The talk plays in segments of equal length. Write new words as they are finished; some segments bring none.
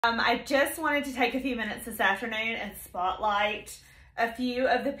I just wanted to take a few minutes this afternoon and spotlight a few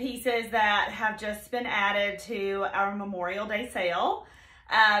of the pieces that have just been added to our Memorial Day sale.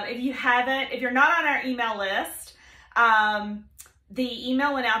 If you're not on our email list, the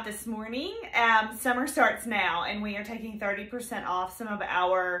email went out this morning. Summer starts now, and we are taking 30% off some of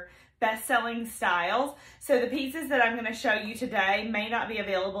our best-selling styles. So the pieces that I'm going to show you today may not be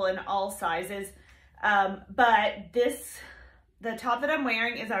available in all sizes, but the top that I'm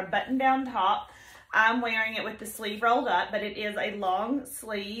wearing is our button-down top. I'm wearing it with the sleeve rolled up, but it is a long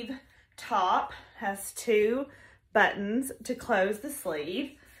sleeve top. Has 2 buttons to close the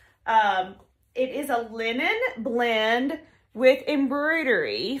sleeve. It is a linen blend with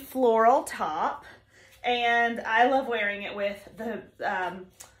embroidery floral top, and I love wearing it with the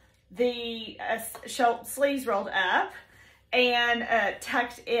sleeves rolled up and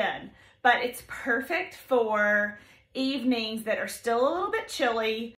tucked in. But it's perfect for evenings that are still a little bit chilly,